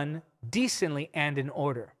be done decently and in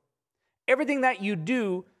order. Everything that you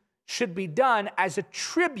do should be done as a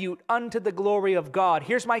tribute unto the glory of God.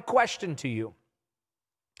 Here's my question to you.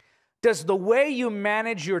 Does the way you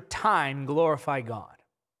manage your time glorify God?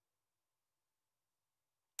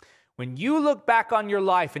 When you look back on your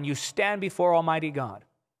life and you stand before Almighty God,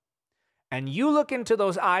 and you look into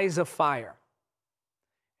those eyes of fire,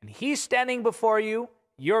 and He's standing before you,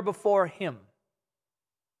 you're before Him,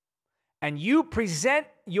 and you present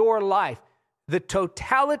your life, the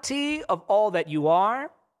totality of all that you are,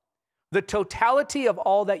 the totality of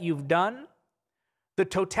all that you've done, the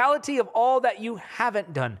totality of all that you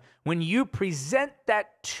haven't done, when you present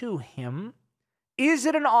that to Him, is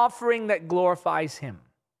it an offering that glorifies Him?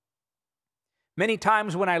 Many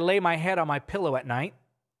times when I lay my head on my pillow at night,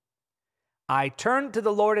 I turn to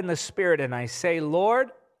the Lord in the Spirit and I say,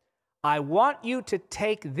 Lord, I want you to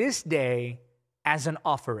take this day as an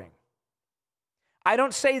offering. I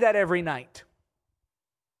don't say that every night.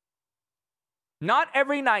 Not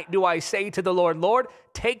every night do I say to the Lord, Lord,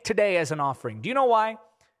 take today as an offering. Do you know why?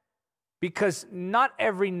 Because not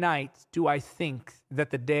every night do I think that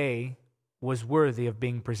the day was worthy of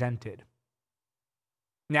being presented.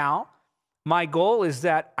 Now, my goal is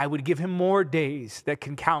that I would give him more days that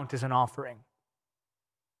can count as an offering.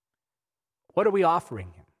 What are we offering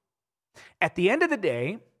him? At the end of the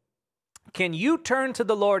day, can you turn to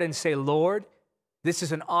the Lord and say, Lord, this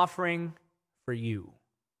is an offering for you?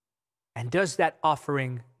 And does that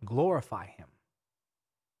offering glorify him?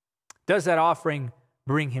 Does that offering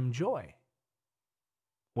bring him joy?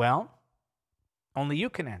 Well, only you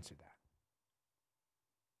can answer that.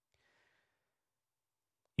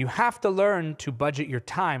 You have to learn to budget your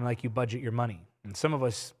time like you budget your money. And some of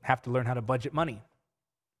us have to learn how to budget money.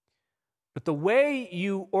 But the way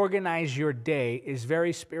you organize your day is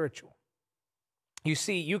very spiritual. You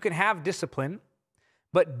see, you can have discipline,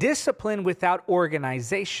 but discipline without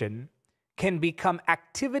organization can become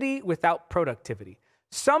activity without productivity.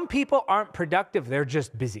 Some people aren't productive, they're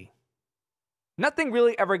just busy. Nothing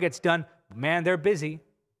really ever gets done. Man, they're busy.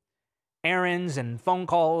 Errands and phone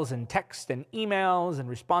calls and texts and emails and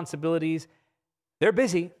responsibilities. They're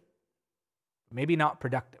busy, maybe not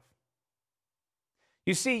productive.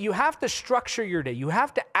 You see, you have to structure your day. You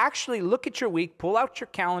have to actually look at your week, pull out your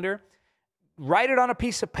calendar, write it on a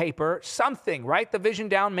piece of paper, something. Write the vision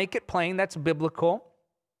down, make it plain. That's biblical.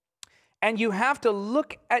 And you have to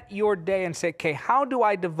look at your day and say, okay, how do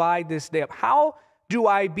I divide this day up? How do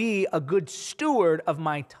I be a good steward of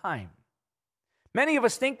my time? Many of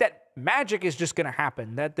us think that magic is just going to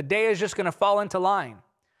happen, that the day is just going to fall into line,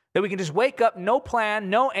 that we can just wake up, no plan,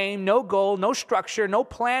 no aim, no goal, no structure, no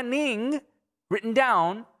planning written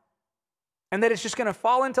down, and that it's just going to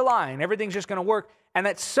fall into line. Everything's just going to work, and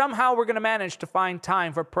that somehow we're going to manage to find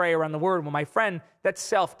time for prayer and the Word. Well, my friend, that's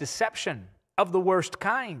self-deception of the worst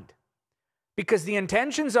kind, because the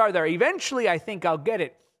intentions are there. Eventually, I think I'll get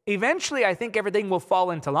it. Eventually, I think everything will fall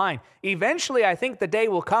into line. Eventually, I think the day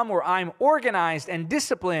will come where I'm organized and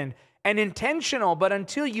disciplined and intentional, but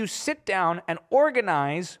until you sit down and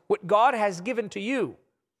organize what God has given to you,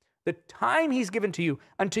 the time He's given to you,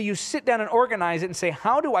 until you sit down and organize it and say,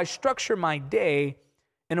 how do I structure my day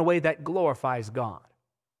in a way that glorifies God?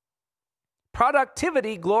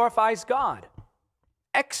 Productivity glorifies God.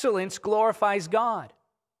 Excellence glorifies God.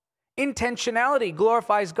 Intentionality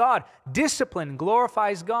glorifies God. Discipline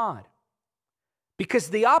glorifies God. Because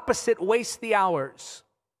the opposite wastes the hours.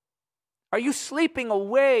 Are you sleeping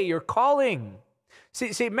away your calling?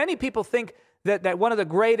 See, many people think that one of the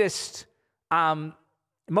greatest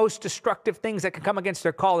most destructive things that can come against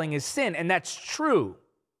their calling is sin, and that's true.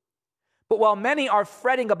 But while many are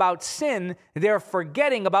fretting about sin, they're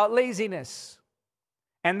forgetting about laziness.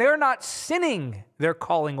 And they're not sinning their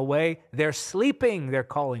calling away, they're sleeping their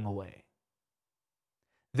calling away.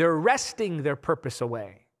 They're resting their purpose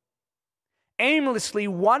away. Aimlessly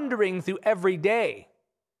wandering through every day.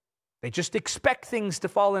 They just expect things to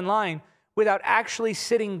fall in line without actually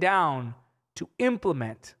sitting down to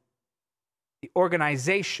implement the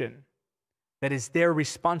organization that is their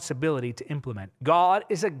responsibility to implement. God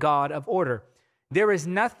is a God of order. There is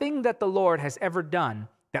nothing that the Lord has ever done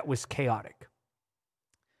that was chaotic.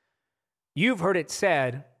 You've heard it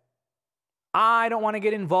said, I don't want to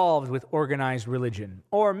get involved with organized religion,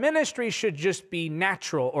 or ministry should just be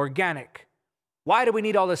natural, organic. Why do we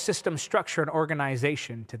need all the system, structure, and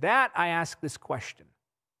organization? To that, I ask this question.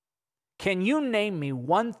 Can you name me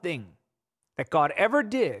one thing that God ever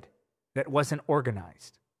did that wasn't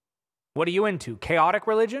organized? What are you into? Chaotic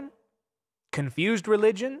religion? Confused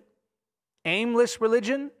religion? Aimless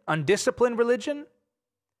religion? Undisciplined religion?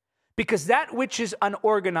 Because that which is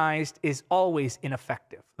unorganized is always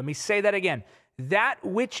ineffective. Let me say that again. That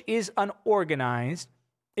which is unorganized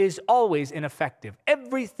is always ineffective.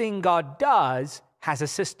 Everything God does has a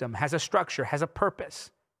system, has a structure, has a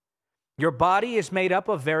purpose. Your body is made up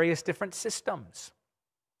of various different systems.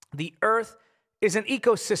 The earth is an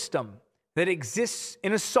ecosystem that exists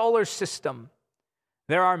in a solar system.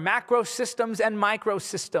 There are macro systems and micro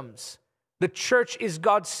systems. The church is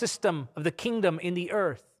God's system of the kingdom in the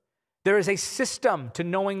earth. There is a system to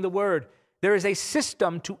knowing the word. There is a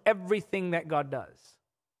system to everything that God does.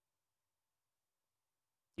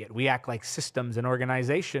 Yet we act like systems and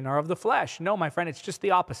organization are of the flesh. No, my friend, it's just the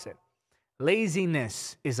opposite.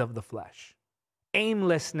 Laziness is of the flesh.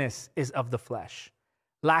 Aimlessness is of the flesh.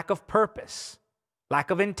 Lack of purpose, lack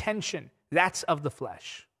of intention, that's of the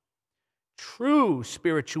flesh. True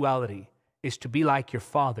spirituality is to be like your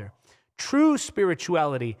Father. True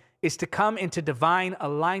spirituality is to come into divine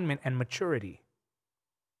alignment and maturity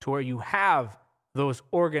to where you have those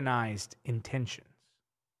organized intentions.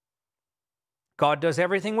 God does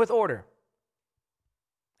everything with order.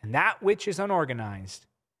 And that which is unorganized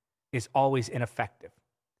is always ineffective.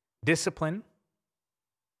 Discipline,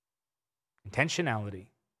 intentionality,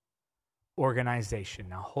 organization.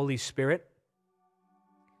 Now, Holy Spirit,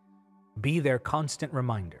 be their constant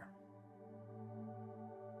reminder.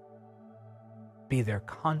 Be their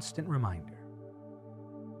constant reminder.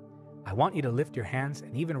 I want you to lift your hands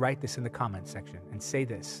and even write this in the comment section and say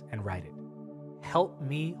this and write it. Help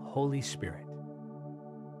me, Holy Spirit.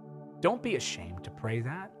 Don't be ashamed to pray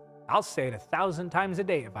that. I'll say it 1,000 times a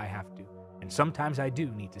day if I have to. And sometimes I do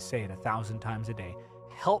need to say it 1,000 times a day.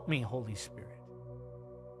 Help me, Holy Spirit.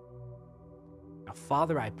 Now,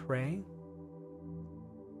 Father, I pray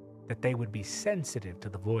that they would be sensitive to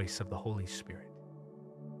the voice of the Holy Spirit.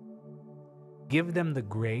 Give them the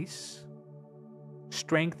grace,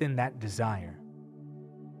 strengthen that desire,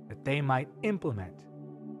 that they might implement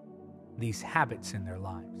these habits in their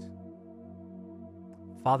lives.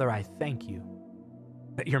 Father, I thank you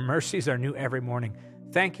that your mercies are new every morning.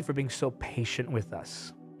 Thank you for being so patient with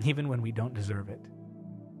us, even when we don't deserve it.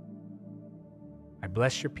 I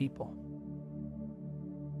bless your people.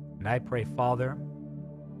 And I pray, Father,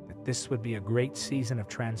 that this would be a great season of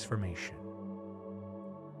transformation.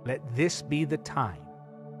 Let this be the time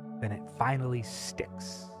that it finally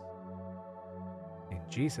sticks. In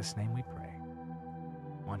Jesus' name we pray.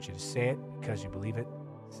 I want you to say it because you believe it.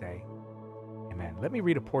 Say, amen. Let me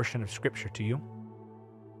read a portion of scripture to you.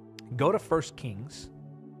 Go to 1 Kings,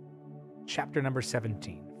 chapter number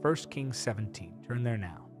 17. 1 Kings 17. Turn there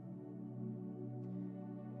now.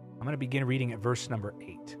 I'm going to begin reading at verse number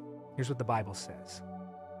 8. Here's what the Bible says.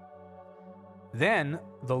 Then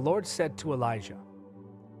the Lord said to Elijah,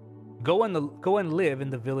 Go and live in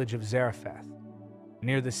the village of Zarephath,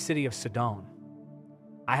 near the city of Sidon.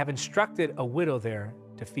 I have instructed a widow there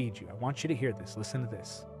to feed you. I want you to hear this. Listen to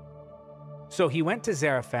this. So he went to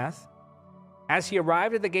Zarephath. As he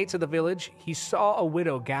arrived at the gates of the village, he saw a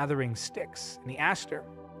widow gathering sticks, and he asked her,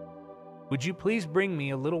 Would you please bring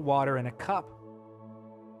me a little water in a cup?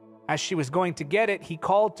 As she was going to get it, he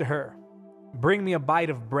called to her, Bring me a bite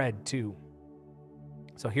of bread too.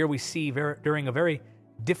 So here we see during a very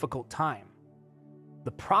difficult time,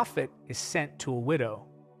 the prophet is sent to a widow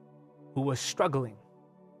who was struggling,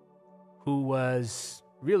 who was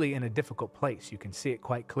really in a difficult place. You can see it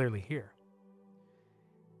quite clearly here.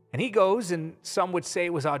 And he goes, and some would say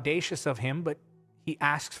it was audacious of him, but he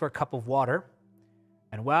asks for a cup of water.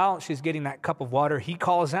 And while she's getting that cup of water, he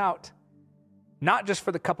calls out, not just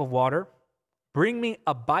for the cup of water, bring me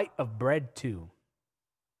a bite of bread too.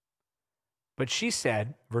 But she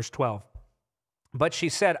said, verse 12, But she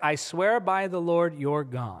said, I swear by the Lord your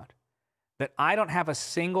God that I don't have a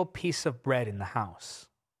single piece of bread in the house.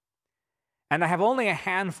 And I have only a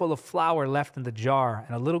handful of flour left in the jar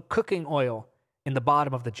and a little cooking oil in the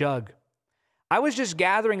bottom of the jug. I was just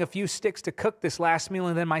gathering a few sticks to cook this last meal,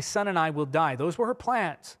 and then my son and I will die. Those were her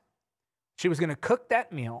plans. She was going to cook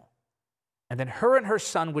that meal, and then her and her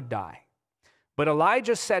son would die. But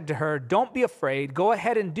Elijah said to her, Don't be afraid. Go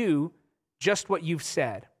ahead and do just what you've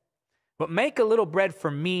said. But make a little bread for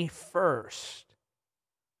me first.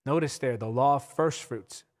 Notice there, the law of first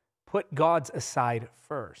fruits. Put God's aside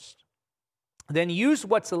first. Then use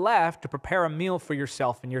what's left to prepare a meal for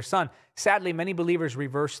yourself and your son. Sadly, many believers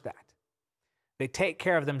reverse that. They take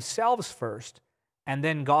care of themselves first, and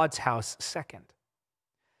then God's house second.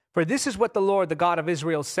 For this is what the Lord, the God of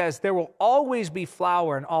Israel, says, There will always be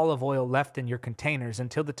flour and olive oil left in your containers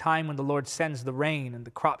until the time when the Lord sends the rain and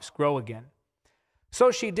the crops grow again.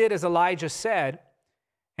 So she did as Elijah said,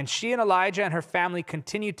 and she and Elijah and her family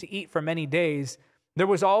continued to eat for many days. There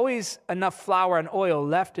was always enough flour and oil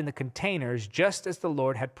left in the containers, just as the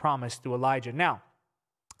Lord had promised to Elijah. Now,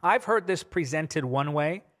 I've heard this presented one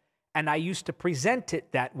way, and I used to present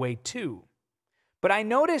it that way too. But I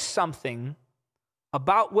noticed something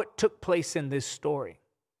about what took place in this story.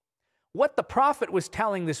 What the prophet was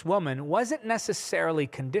telling this woman wasn't necessarily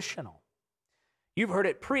conditional. You've heard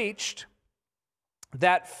it preached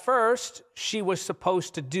that first she was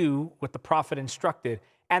supposed to do what the prophet instructed,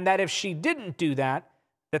 and that if she didn't do that,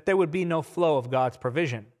 that there would be no flow of God's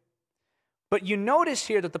provision. But you notice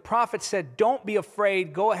here that the prophet said, Don't be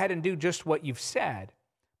afraid, go ahead and do just what you've said.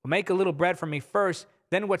 Make a little bread for me first,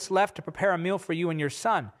 then what's left to prepare a meal for you and your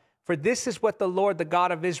son. For this is what the Lord, the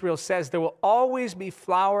God of Israel, says, There will always be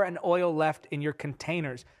flour and oil left in your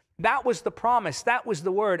containers. That was the promise. That was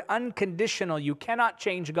the word, unconditional. You cannot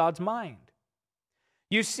change God's mind.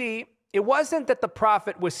 You see, it wasn't that the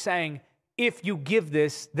prophet was saying, if you give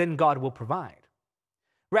this, then God will provide.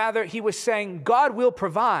 Rather, he was saying, God will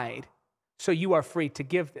provide, so you are free to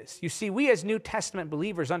give this. You see, we as New Testament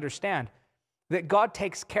believers understand that God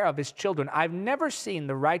takes care of his children. I've never seen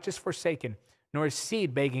the righteous forsaken, nor his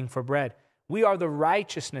seed begging for bread. We are the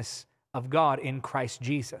righteousness of God in Christ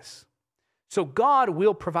Jesus. So God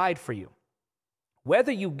will provide for you.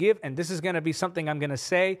 Whether you give, and this is going to be something I'm going to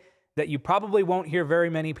say that you probably won't hear very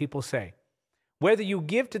many people say. Whether you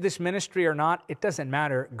give to this ministry or not, it doesn't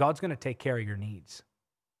matter. God's going to take care of your needs.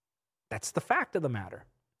 That's the fact of the matter.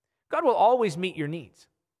 God will always meet your needs.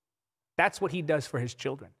 That's what he does for his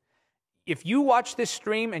children. If you watch this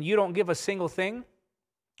stream and you don't give a single thing,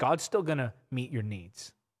 God's still going to meet your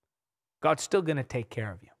needs. God's still going to take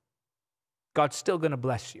care of you. God's still going to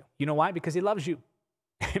bless you. You know why? Because he loves you.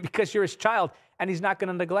 Because you're his child and he's not going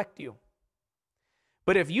to neglect you.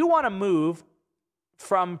 But if you want to move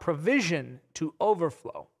from provision to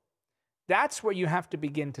overflow, that's where you have to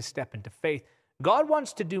begin to step into faith. God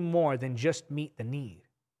wants to do more than just meet the need.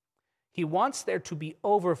 He wants there to be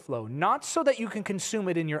overflow, not so that you can consume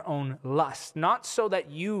it in your own lust, not so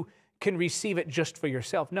that you can receive it just for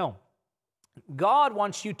yourself. No. God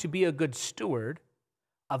wants you to be a good steward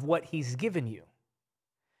of what he's given you.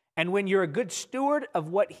 And when you're a good steward of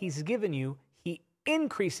what he's given you, he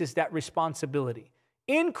increases that responsibility.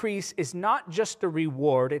 Increase is not just a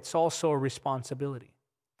reward, it's also a responsibility.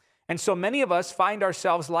 And so many of us find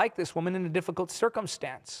ourselves like this woman in a difficult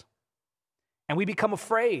circumstance. And we become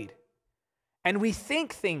afraid. And we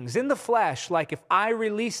think things in the flesh like, if I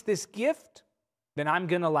release this gift, then I'm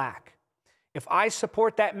going to lack. If I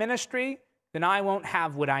support that ministry, then I won't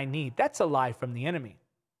have what I need. That's a lie from the enemy.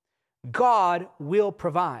 God will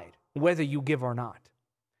provide, whether you give or not.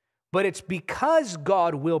 But it's because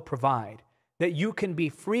God will provide that you can be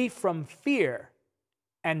free from fear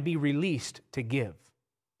and be released to give.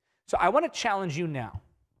 So I want to challenge you now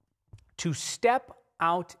to step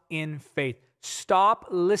out in faith. Stop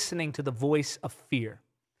listening to the voice of fear.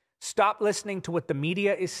 Stop listening to what the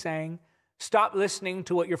media is saying. Stop listening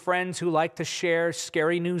to what your friends who like to share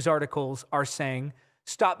scary news articles are saying.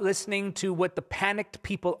 Stop listening to what the panicked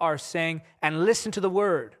people are saying and listen to the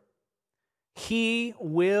word. He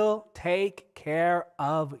will take care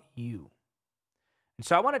of you. And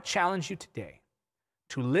so I want to challenge you today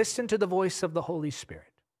to listen to the voice of the Holy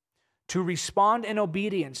Spirit, to respond in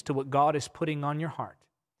obedience to what God is putting on your heart.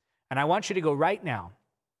 And I want you to go right now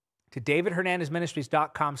to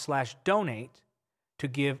davidhernandezministries.com/donate to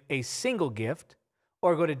give a single gift,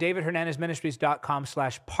 or go to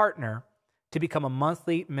davidhernandezministries.com/partner to become a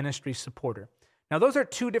monthly ministry supporter. Now, those are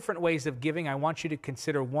two different ways of giving. I want you to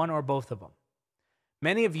consider one or both of them.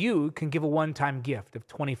 Many of you can give a one-time gift of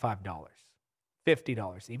 $25,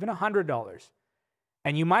 $50, even $100.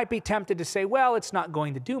 And you might be tempted to say, well, it's not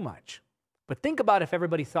going to do much. But think about if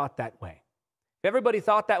everybody thought that way. If everybody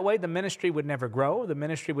thought that way, the ministry would never grow. The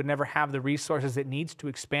ministry would never have the resources it needs to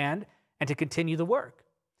expand and to continue the work.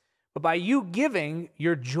 But by you giving,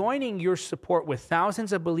 you're joining your support with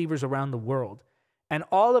thousands of believers around the world. And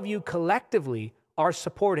all of you collectively are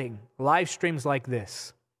supporting live streams like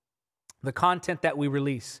this, the content that we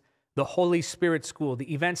release, the Holy Spirit School,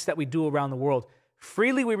 the events that we do around the world.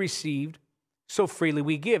 Freely we received, so freely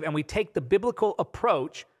we give. And we take the biblical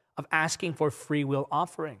approach of asking for free will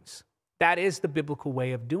offerings. That is the biblical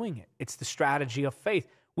way of doing it. It's the strategy of faith.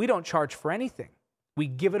 We don't charge for anything. We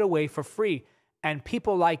give it away for free. And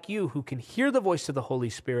people like you who can hear the voice of the Holy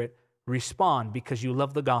Spirit respond because you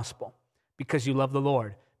love the gospel, because you love the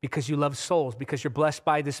Lord, because you love souls, because you're blessed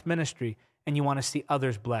by this ministry and you want to see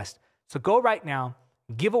others blessed. So go right now,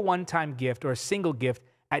 give a one-time gift or a single gift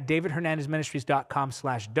at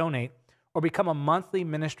davidhernandezministries.com/donate, or become a monthly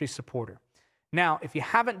ministry supporter. Now, if you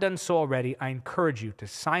haven't done so already, I encourage you to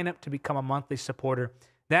sign up to become a monthly supporter.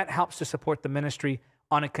 That helps to support the ministry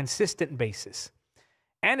on a consistent basis.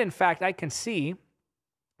 And in fact, I can see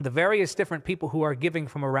the various different people who are giving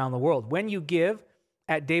from around the world. When you give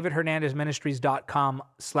at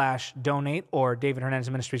davidhernandezministries.com/donate or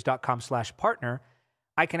davidhernandezministries.com/partner,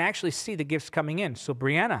 I can actually see the gifts coming in. So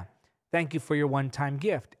Brianna, thank you for your one-time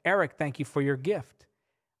gift. Eric, thank you for your gift.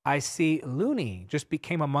 I see Looney just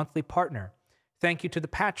became a monthly partner. Thank you to the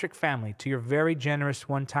Patrick family, to your very generous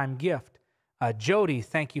one-time gift. Jody,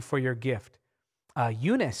 thank you for your gift.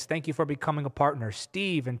 Eunice, thank you for becoming a partner.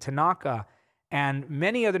 Steve and Tanaka and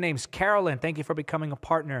many other names. Carolyn, thank you for becoming a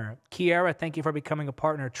partner. Kiara, thank you for becoming a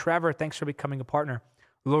partner. Trevor, thanks for becoming a partner.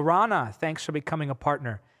 Lorana, thanks for becoming a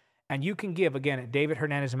partner. And you can give, again, at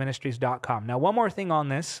davidhernandezministries.com. Now, one more thing on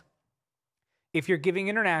this. If you're giving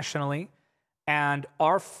internationally and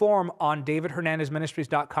our form on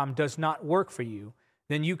davidhernandezministries.com does not work for you,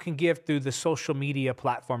 then you can give through the social media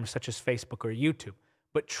platforms such as Facebook or YouTube.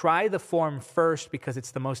 But try the form first because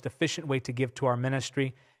it's the most efficient way to give to our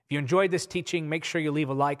ministry. If you enjoyed this teaching, make sure you leave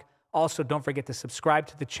a like Also, don't forget to subscribe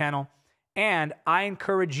to the channel. And I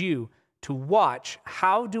encourage you to watch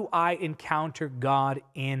How Do I Encounter God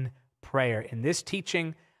in Prayer? In this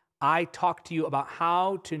teaching, I talk to you about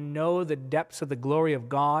how to know the depths of the glory of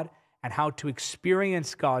God and how to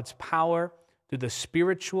experience God's power through the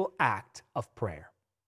spiritual act of prayer.